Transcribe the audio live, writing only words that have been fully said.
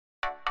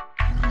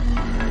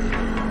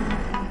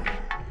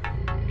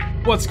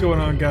What's going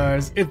on,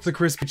 guys? It's the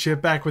Crispy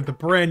Chip back with a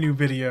brand new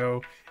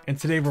video, and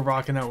today we're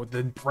rocking out with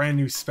the brand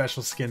new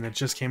special skin that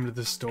just came to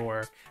the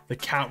store, the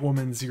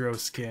Catwoman Zero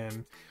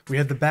skin. We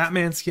had the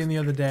Batman skin the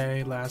other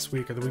day, last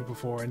week or the week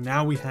before, and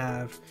now we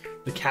have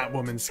the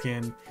Catwoman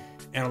skin.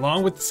 And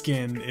along with the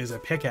skin is a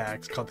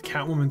pickaxe called the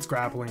Catwoman's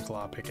Grappling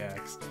Claw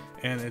pickaxe,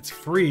 and it's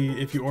free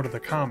if you order the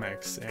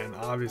comics. And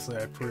obviously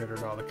I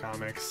pre-ordered all the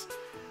comics,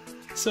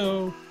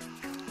 so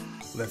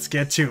let's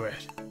get to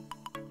it.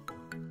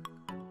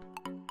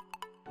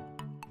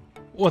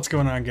 What's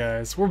going on,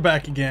 guys? We're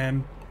back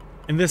again,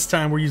 and this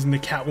time we're using the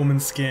Catwoman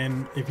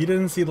skin. If you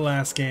didn't see the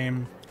last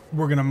game,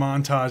 we're gonna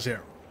montage it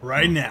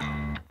right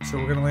now. So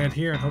we're gonna land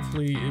here and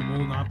hopefully it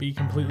will not be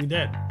completely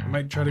dead. I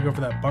might try to go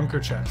for that bunker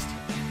chest.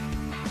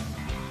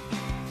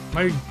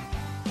 My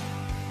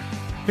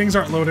things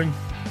aren't loading.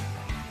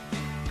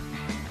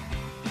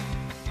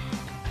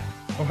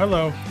 Oh,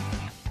 hello.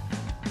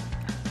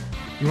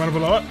 You wanna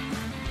blow it?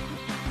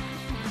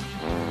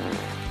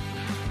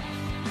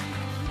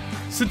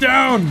 Sit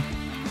down!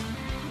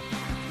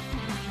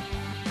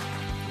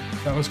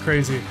 That was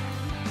crazy.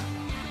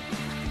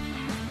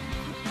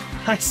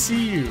 I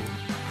see you.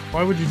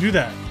 Why would you do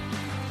that?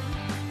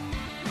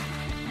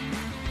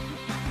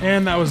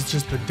 And that was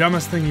just the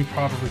dumbest thing you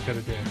probably could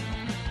have did.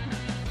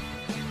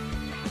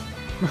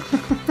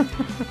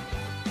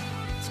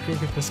 Let's go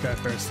get this guy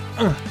first.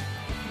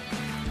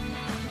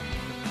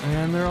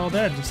 And they're all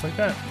dead, just like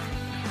that.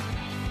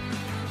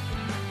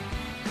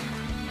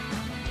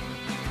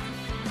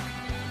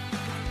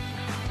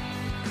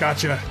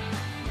 Gotcha.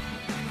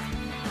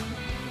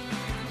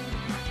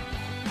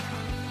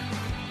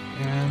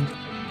 And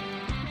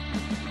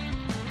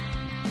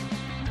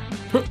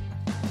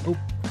oh,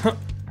 huh.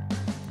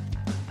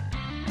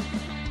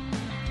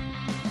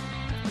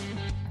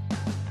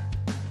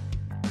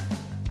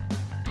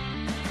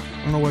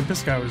 I don't know what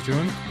this guy was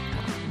doing.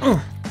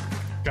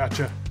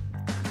 Gotcha.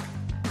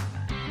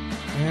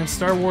 And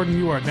Star Warden,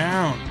 you are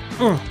down.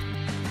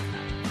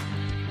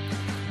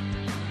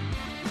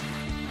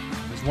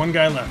 There's one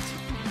guy left.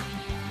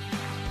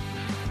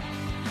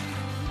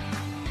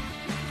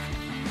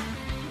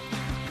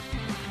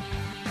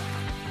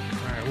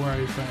 Where are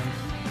you, friend?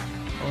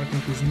 Oh, I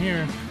think he's in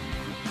here.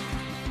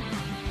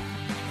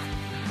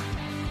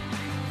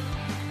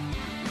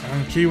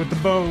 And key with the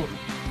bow.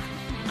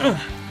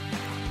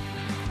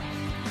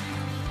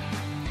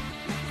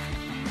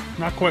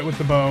 Not quite with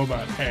the bow,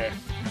 but hey,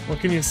 what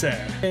can you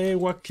say? Hey,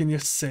 what can you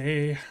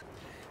say?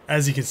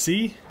 As you can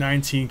see,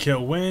 19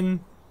 kill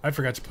win. I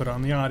forgot to put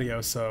on the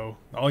audio, so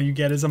all you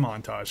get is a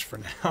montage for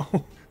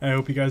now. I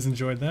hope you guys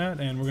enjoyed that,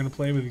 and we're gonna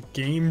play with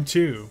Game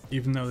 2,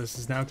 even though this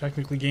is now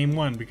technically Game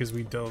 1 because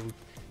we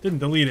didn't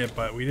delete it,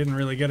 but we didn't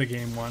really get a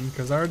Game 1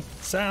 because our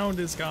sound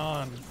is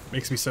gone.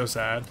 Makes me so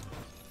sad.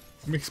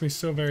 Makes me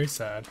so very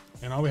sad.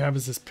 And all we have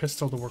is this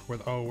pistol to work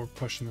with. Oh, we're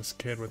pushing this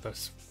kid with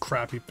this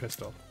crappy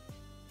pistol.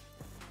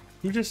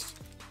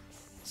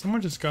 Someone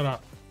just got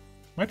up.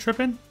 Am I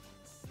tripping?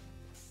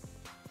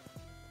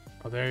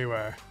 Oh, there you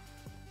are.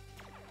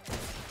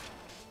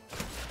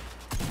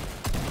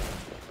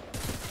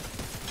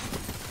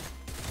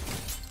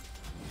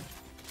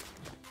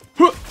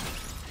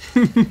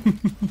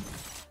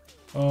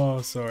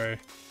 Oh, sorry.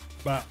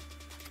 But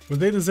were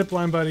they the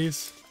zipline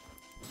buddies?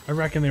 I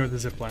reckon they were the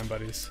zipline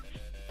buddies.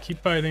 Keep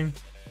fighting.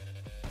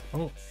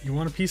 Oh, you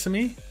want a piece of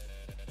me?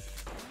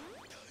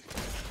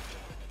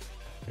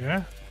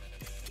 Yeah?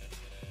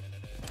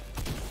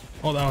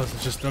 Oh, that was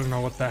just, I don't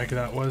know what the heck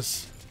that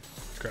was.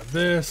 Grab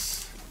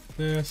this,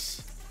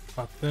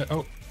 pop that.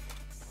 Oh.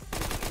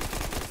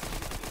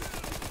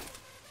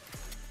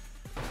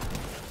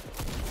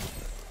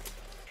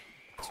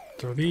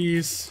 Throw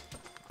these.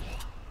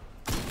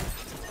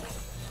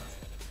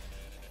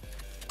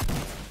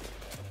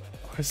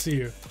 Oh, I see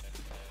you.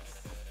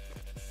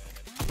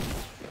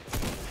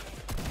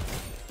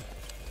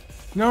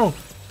 No!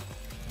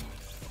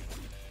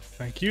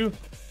 Thank you.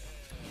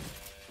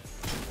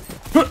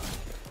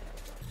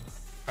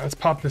 Let's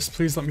pop this.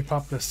 Please let me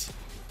pop this.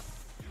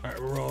 Alright,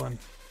 we're rolling.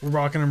 We're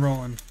rocking and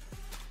rolling.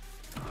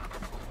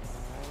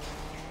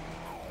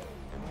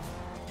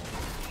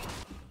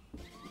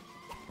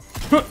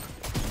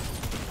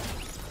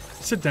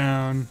 Sit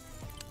down.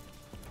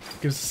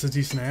 Gives us a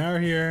decent AR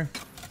here.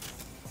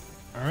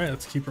 Alright,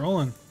 let's keep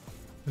rolling.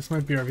 This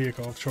might be our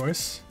vehicle of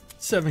choice.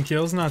 7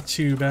 kills, not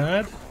too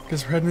bad.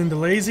 Guess we're heading into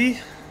Lazy.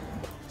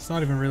 It's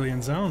not even really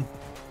in zone.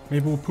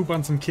 Maybe we'll poop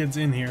on some kids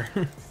in here.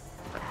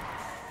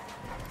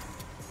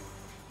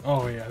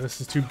 Oh yeah,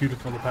 this is too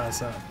beautiful to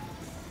pass up.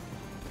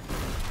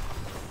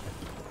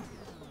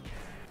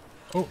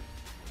 Oh.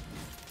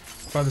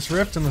 By this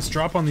rift, and let's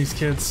drop on these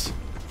kids.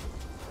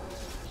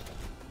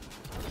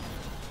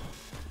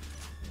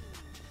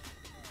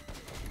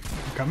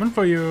 I'm coming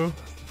for you.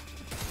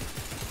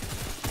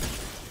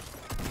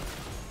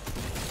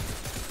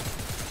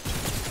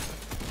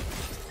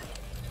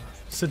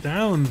 Sit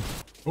down.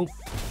 Oh.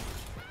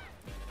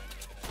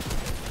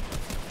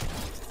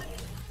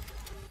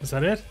 Is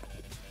that it?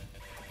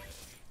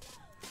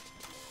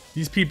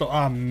 These people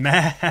are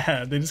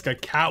mad. They just got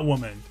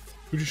Catwoman.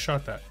 Who just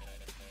shot that?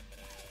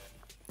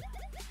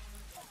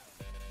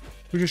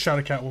 Who just shot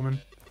a Catwoman?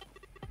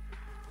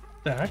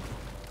 The heck?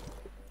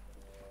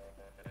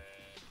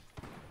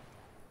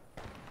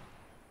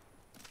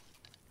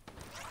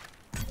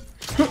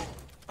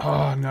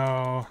 Oh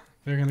no,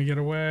 they're gonna get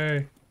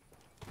away.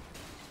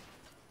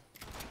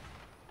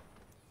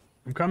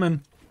 I'm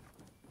coming.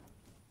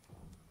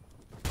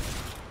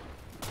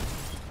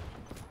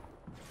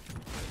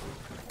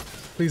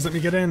 Please let me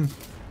get in.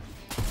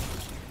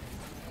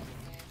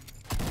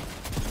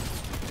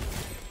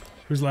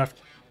 Who's left?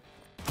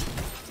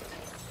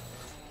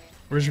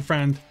 Where's your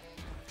friend?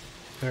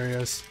 There he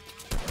is.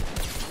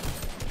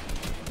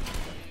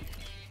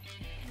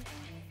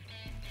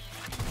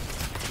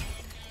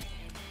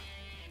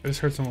 I just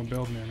heard someone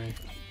build near me.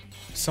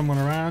 Someone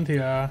around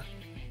here.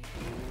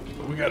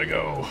 But we gotta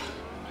go.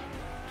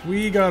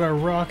 We gotta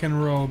rock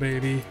and roll,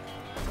 baby.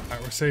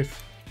 Alright, we're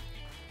safe.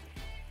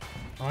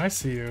 Oh, I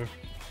see you.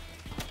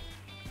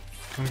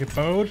 Wanna get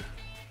bowed?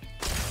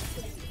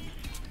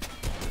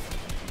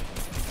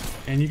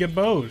 And you get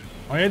bowed.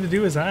 All you had to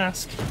do is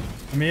ask.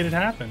 I made it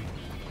happen.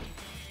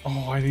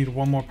 Oh, I need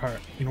one more part.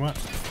 You know what?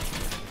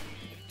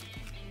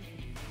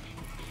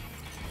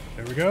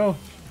 There we go.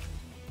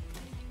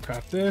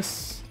 Got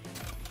this.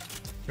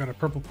 Got a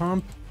purple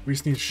pump. We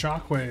just need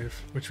shockwave,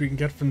 which we can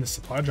get from the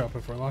supply drop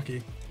if we're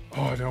lucky.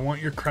 Oh, do I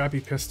want your crappy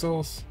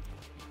pistols?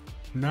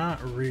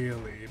 Not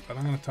really, but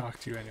I'm gonna talk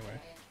to you anyway.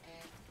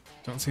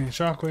 Don't see any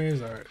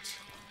shockwaves? Alright.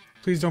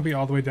 Please don't be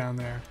all the way down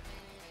there.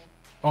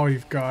 Oh,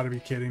 you've got to be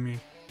kidding me.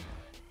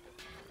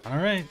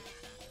 Alright.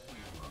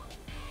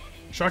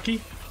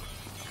 Shocky?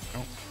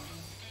 No.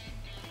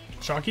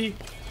 Shocky?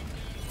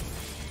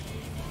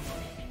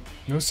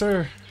 No,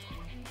 sir.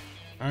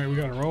 Alright, we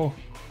gotta roll.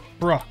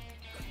 Bruh.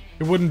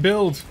 It wouldn't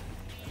build.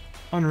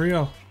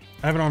 Unreal.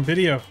 I have it on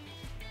video.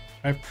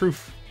 I have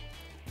proof.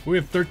 We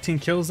have 13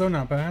 kills though,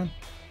 not bad.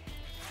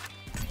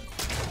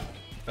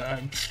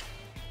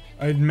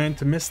 I meant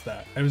to miss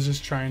that. I was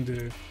just trying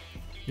to...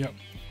 Yep.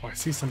 Oh, I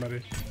see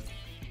somebody.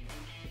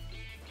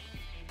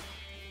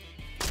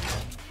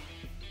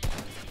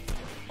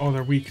 Oh,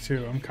 they're weak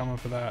too. I'm coming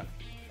for that.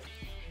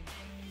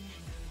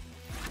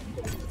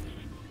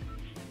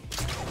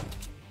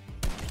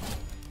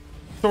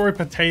 Sorry,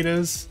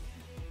 potatoes.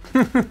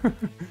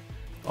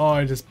 Oh,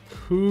 I just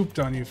pooped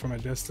on you from a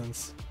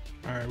distance.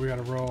 Alright, we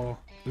gotta roll.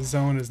 The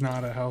zone is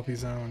not a healthy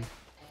zone.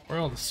 Where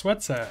are all the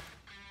sweats at?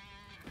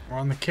 We're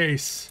on the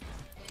case.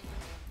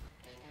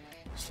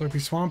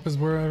 Slurpy Swamp is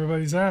where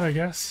everybody's at, I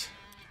guess.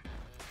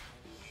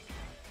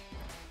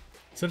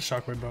 Is that a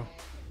shockwave bow?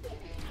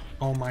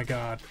 Oh my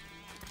god.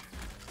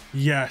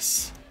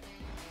 Yes.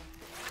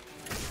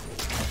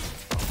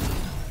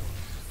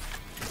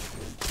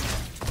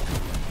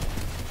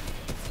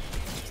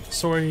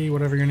 Sorry,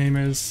 whatever your name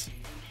is.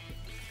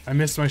 I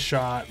missed my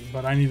shot,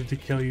 but I needed to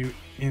kill you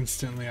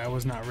instantly. I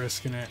was not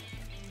risking it.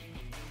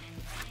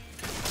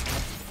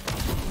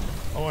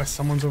 Oh,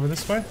 someone's over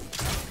this way?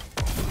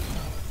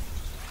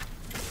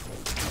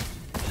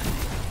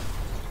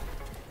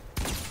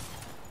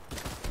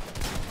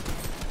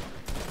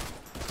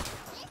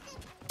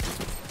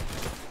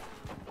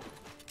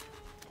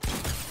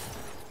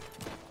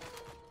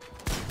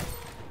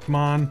 Come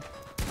on.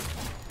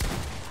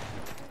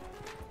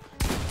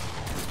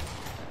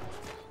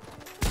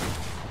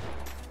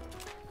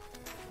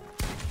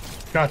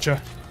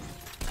 Gotcha.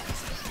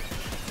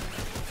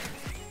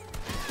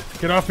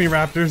 Get off me,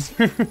 raptors.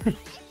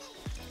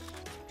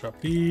 Drop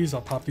these.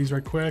 I'll pop these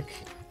right quick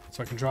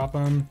so I can drop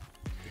them.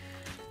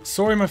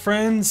 Sorry, my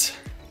friends.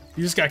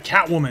 You just got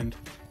Catwomaned.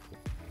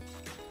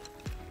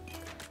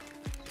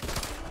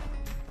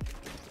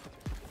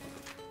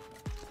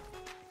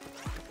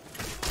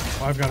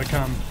 Oh, I've got to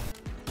come.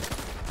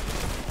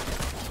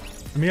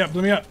 Let me up,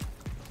 let me up.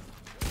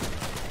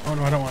 Oh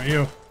no, I don't want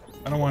you.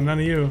 I don't want none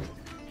of you.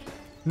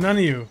 None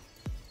of you.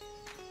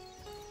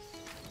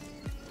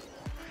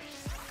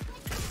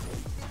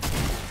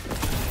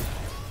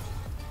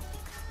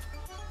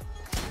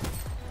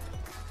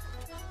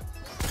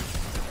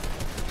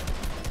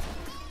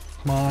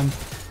 Come on.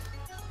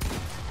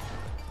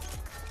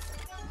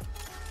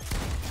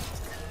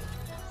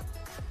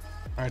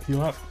 Alright,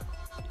 heal up.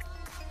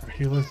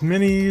 Heal with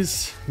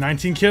minis.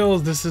 19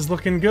 kills. This is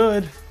looking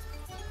good.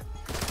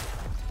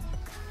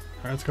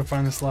 Alright, let's go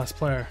find this last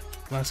player.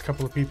 Last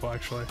couple of people,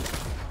 actually.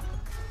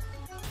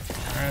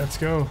 Alright, let's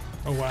go.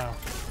 Oh, wow.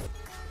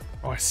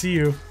 Oh, I see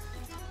you.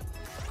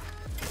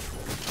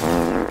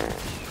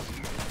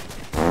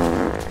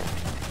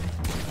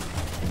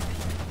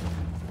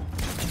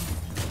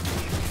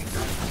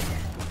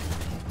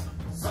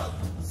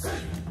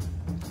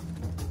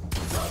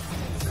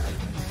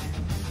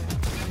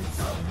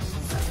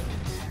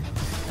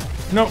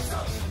 No.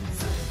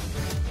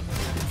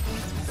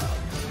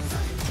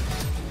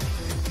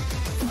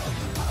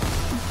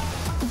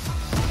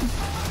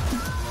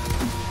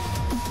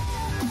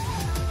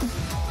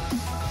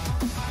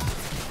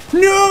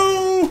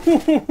 No!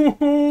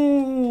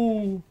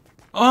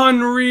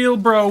 Unreal,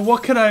 bro.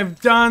 What could I have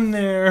done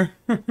there?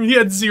 He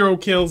had 0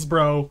 kills,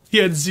 bro. He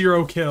had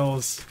 0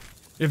 kills.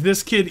 If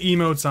this kid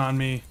emotes on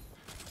me,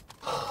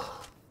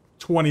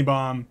 20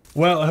 bomb.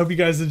 Well, I hope you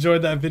guys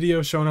enjoyed that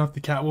video showing off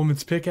the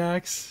Catwoman's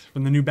pickaxe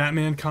from the new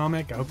Batman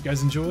comic. I hope you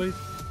guys enjoyed.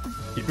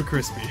 Keep it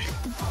crispy.